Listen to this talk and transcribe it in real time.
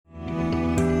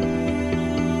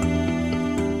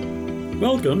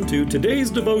Welcome to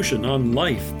today's devotion on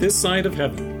life this side of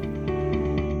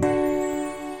heaven.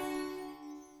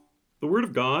 The Word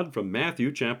of God from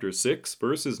Matthew chapter 6,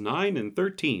 verses 9 and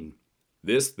 13.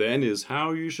 This then is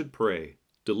how you should pray.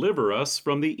 Deliver us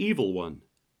from the evil one.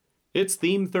 It's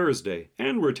Theme Thursday,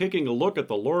 and we're taking a look at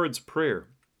the Lord's Prayer.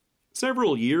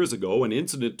 Several years ago, an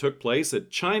incident took place at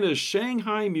China's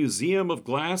Shanghai Museum of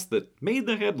Glass that made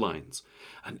the headlines.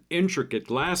 An intricate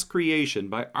glass creation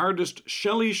by artist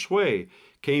Shelley Shui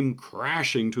came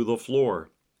crashing to the floor.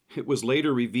 It was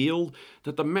later revealed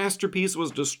that the masterpiece was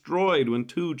destroyed when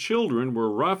two children were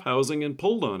roughhousing and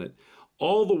pulled on it.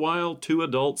 All the while, two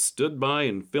adults stood by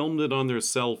and filmed it on their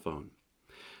cell phone.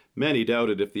 Many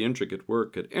doubted if the intricate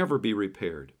work could ever be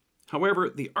repaired. However,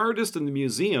 the artist and the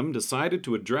museum decided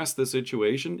to address the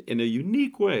situation in a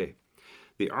unique way.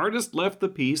 The artist left the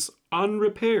piece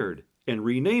unrepaired and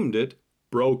renamed it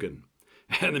Broken.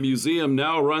 And the museum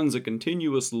now runs a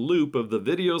continuous loop of the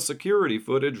video security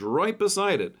footage right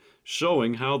beside it,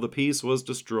 showing how the piece was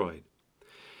destroyed.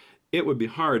 It would be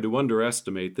hard to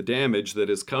underestimate the damage that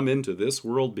has come into this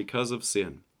world because of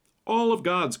sin. All of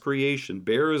God's creation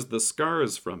bears the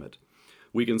scars from it.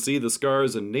 We can see the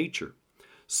scars in nature.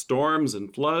 Storms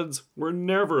and floods were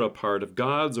never a part of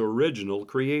God's original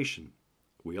creation.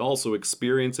 We also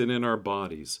experience it in our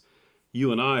bodies.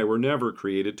 You and I were never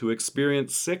created to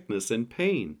experience sickness and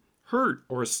pain, hurt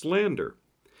or slander.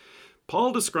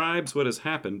 Paul describes what has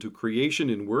happened to creation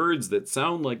in words that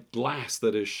sound like glass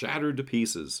that is shattered to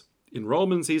pieces. In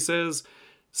Romans he says,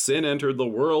 "Sin entered the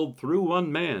world through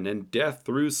one man, and death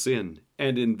through sin.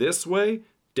 And in this way,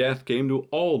 death came to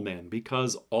all men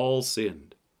because all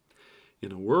sinned."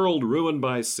 In a world ruined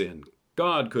by sin,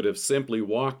 God could have simply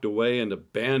walked away and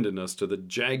abandoned us to the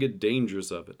jagged dangers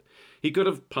of it. He could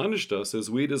have punished us as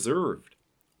we deserved.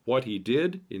 What he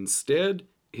did, instead,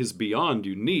 is beyond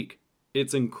unique.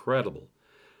 It's incredible.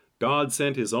 God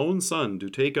sent his own Son to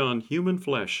take on human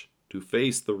flesh, to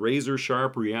face the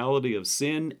razor-sharp reality of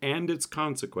sin and its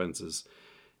consequences.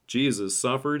 Jesus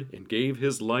suffered and gave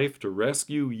his life to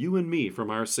rescue you and me from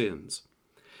our sins.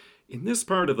 In this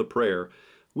part of the prayer,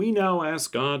 we now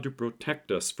ask God to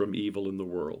protect us from evil in the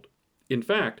world. In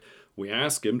fact, we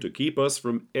ask him to keep us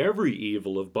from every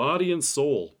evil of body and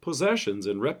soul, possessions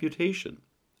and reputation.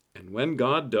 And when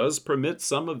God does permit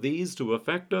some of these to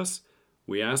affect us,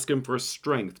 we ask him for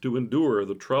strength to endure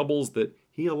the troubles that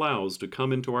he allows to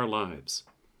come into our lives.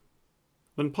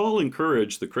 When Paul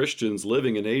encouraged the Christians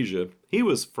living in Asia, he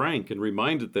was frank and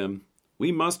reminded them,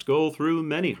 we must go through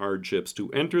many hardships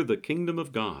to enter the kingdom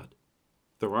of God.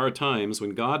 There are times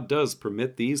when God does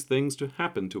permit these things to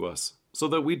happen to us, so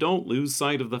that we don't lose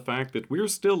sight of the fact that we're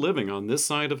still living on this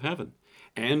side of heaven,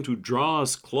 and to draw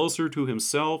us closer to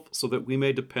himself so that we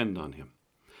may depend on him.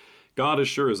 God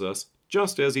assures us,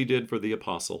 just as he did for the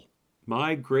apostle,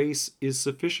 "My grace is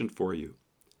sufficient for you."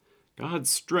 God's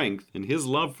strength and his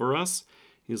love for us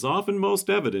is often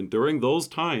most evident during those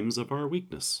times of our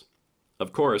weakness.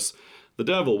 Of course, the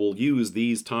devil will use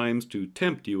these times to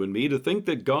tempt you and me to think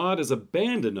that God has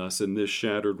abandoned us in this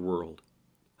shattered world.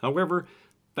 However,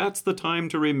 that's the time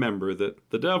to remember that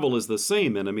the devil is the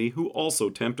same enemy who also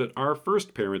tempted our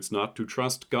first parents not to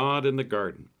trust God in the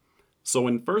garden. So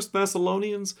in 1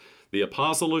 Thessalonians, the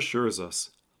apostle assures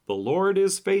us, "The Lord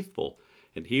is faithful,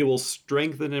 and he will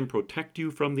strengthen and protect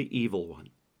you from the evil one."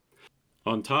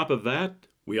 On top of that,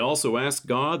 we also ask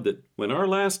God that when our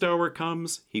last hour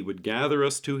comes, he would gather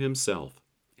us to himself.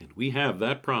 And we have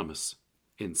that promise.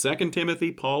 In 2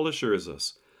 Timothy, Paul assures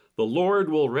us, "The Lord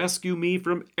will rescue me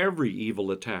from every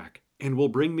evil attack and will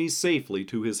bring me safely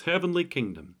to his heavenly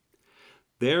kingdom.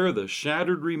 There the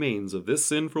shattered remains of this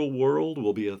sinful world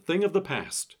will be a thing of the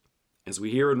past." As we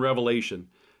hear in Revelation,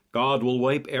 God will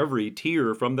wipe every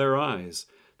tear from their eyes.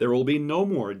 There will be no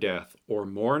more death or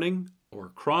mourning or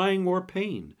crying or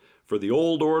pain, for the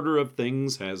old order of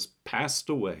things has passed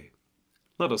away.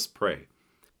 Let us pray.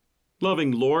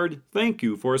 Loving Lord, thank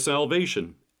you for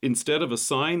salvation. Instead of a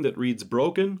sign that reads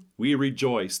broken, we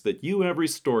rejoice that you have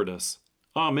restored us.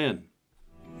 Amen.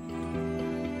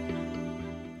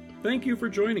 Thank you for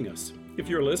joining us. If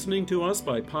you're listening to us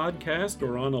by podcast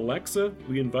or on Alexa,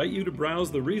 we invite you to browse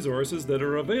the resources that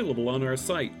are available on our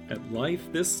site at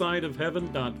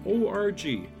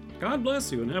lifethissideofheaven.org. God bless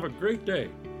you and have a great day.